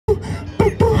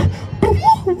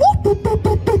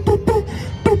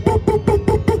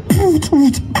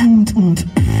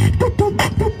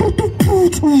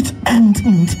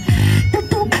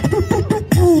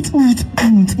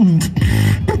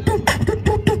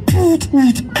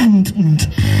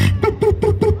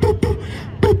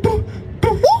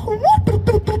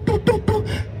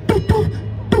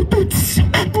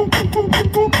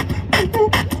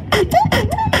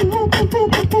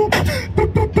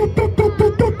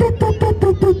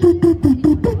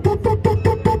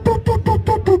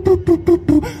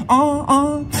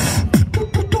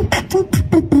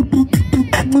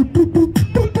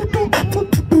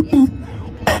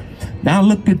Now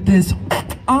look at this.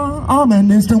 Man,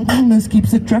 this illness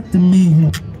keeps attracting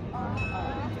me.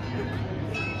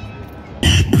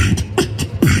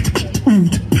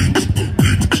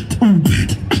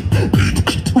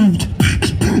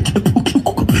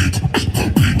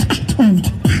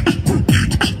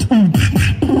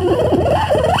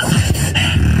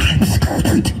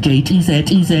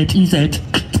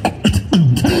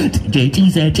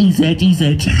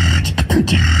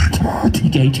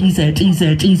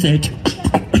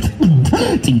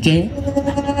 DJ,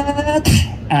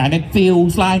 and it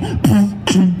feels like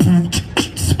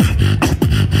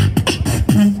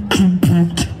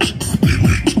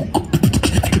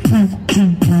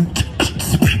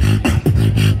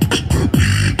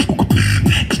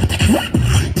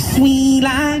sweet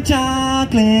like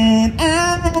chocolate.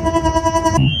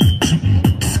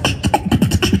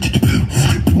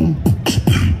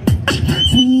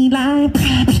 Sweet like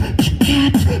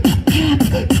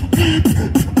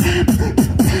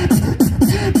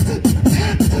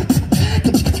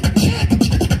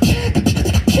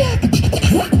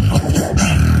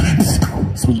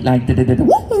like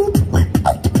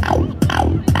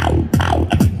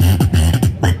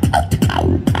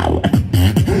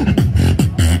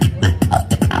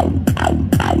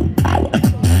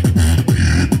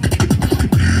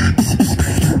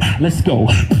let's go.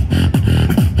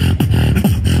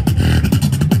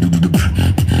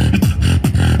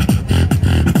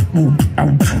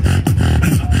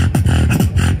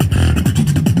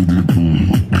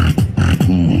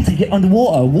 To get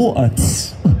underwater, water.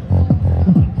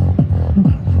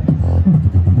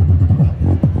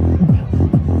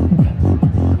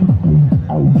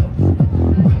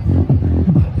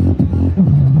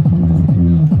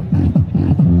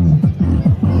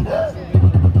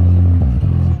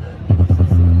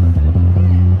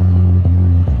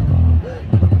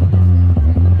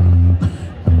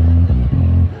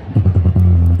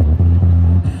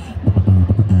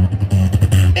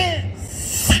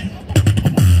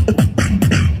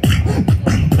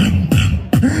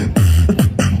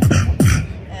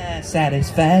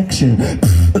 Satisfaction.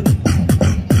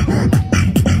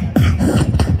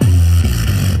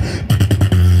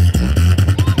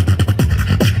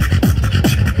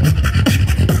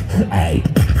 Hey.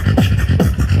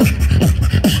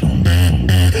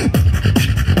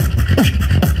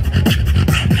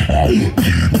 Hey.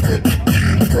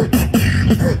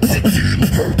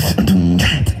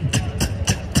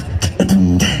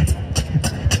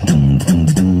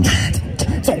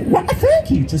 So,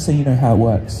 thank you, just so you know how it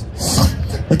works.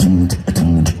 Thank you.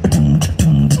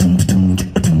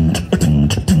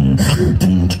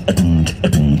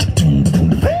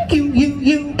 Thank you.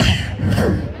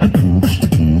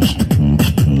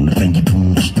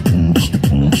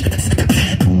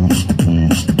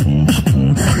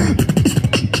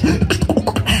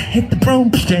 Hit the bro,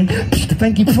 Jay.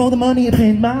 Thank you for the money I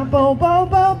paid my bo.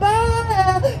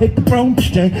 Hit the bro,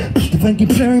 Jay. Thank you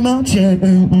very much. Yeah.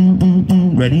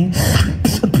 Ready?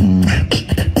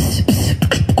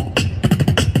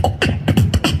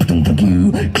 Thank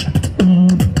you. Thank you.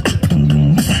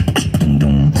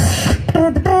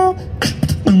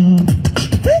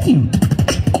 Thank you.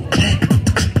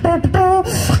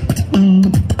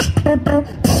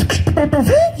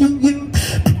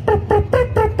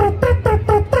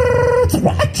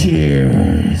 Right,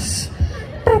 cheers.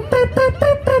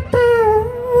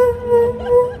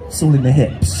 It's all in the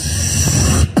hips.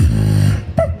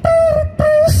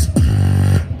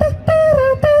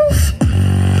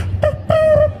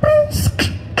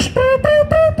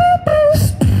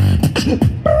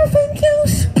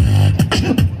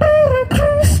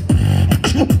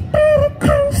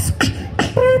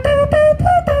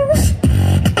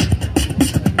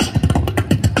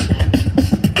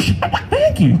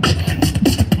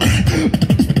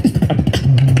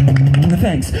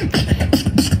 Thanks.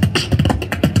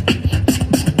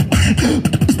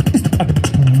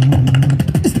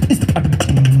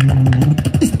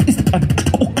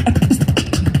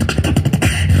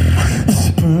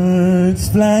 Birds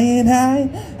flying high.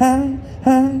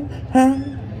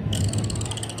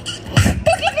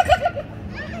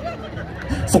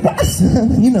 So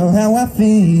you know how I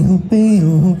feel.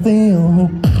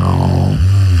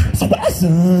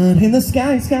 Sun in the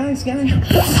sky, sky, sky.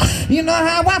 You know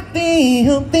how I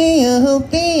feel, feel,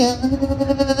 feel.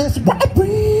 White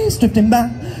breeze drifting by.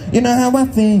 You know how I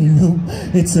feel.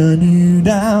 It's a new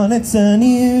dawn, it's a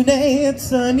new day,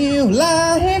 it's a new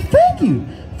life. Thank you.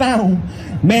 Found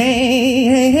me.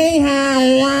 Hey, hey,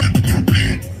 how?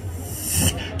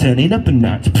 Turn it up a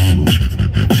notch.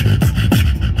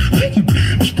 Thank you.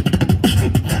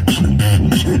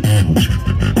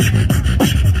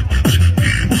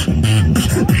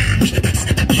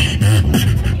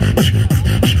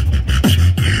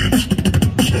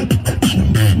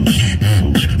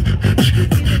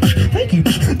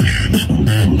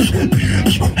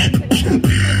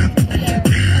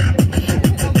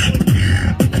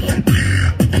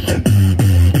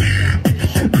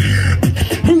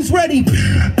 Who's ready?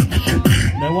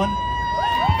 No one?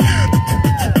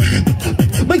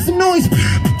 Make some noise!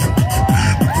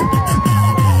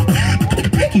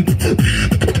 Thank you.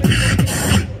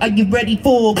 Are you ready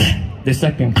for the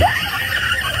second?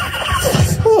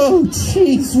 Oh,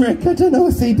 jeez, Rick, I don't know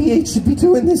if ABH should be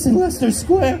doing this in Leicester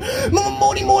Square.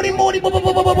 Morty, Morty, Morty, wait,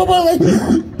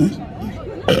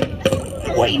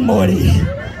 Morty.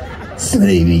 So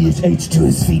ABH to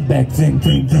his feedback thing.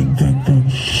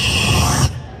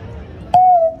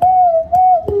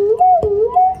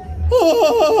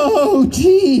 Oh,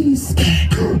 jeez.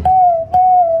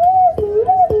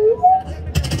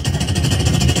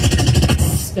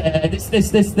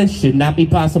 This should not be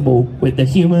possible with the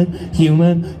human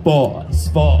voice.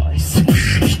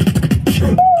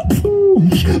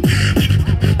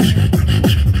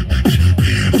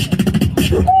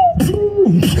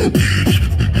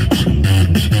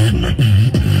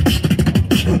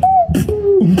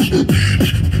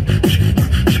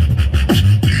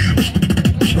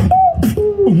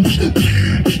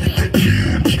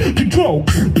 Control.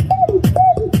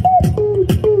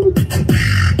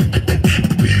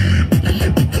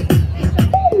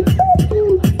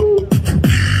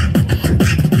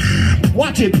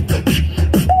 Watch it.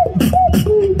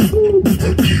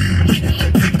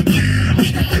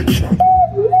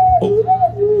 Oh.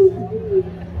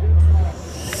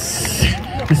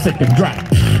 The second drop.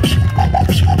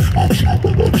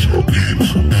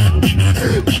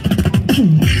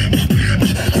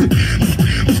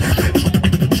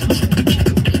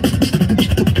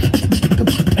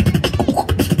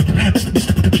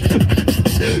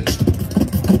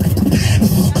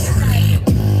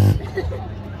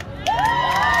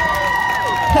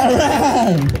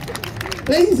 Alright!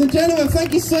 Ladies and gentlemen,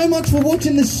 thank you so much for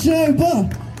watching the show,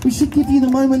 but we should give you the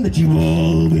moment that you've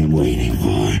all been waiting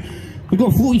for. We've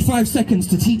got 45 seconds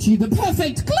to teach you the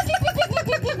perfect click, click, click, click, click,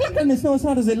 click, click, click, and it's not as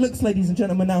hard as it looks, ladies and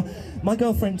gentlemen. Now, my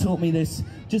girlfriend taught me this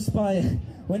just by,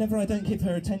 whenever I don't give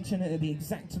her attention at the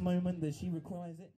exact moment that she requires it.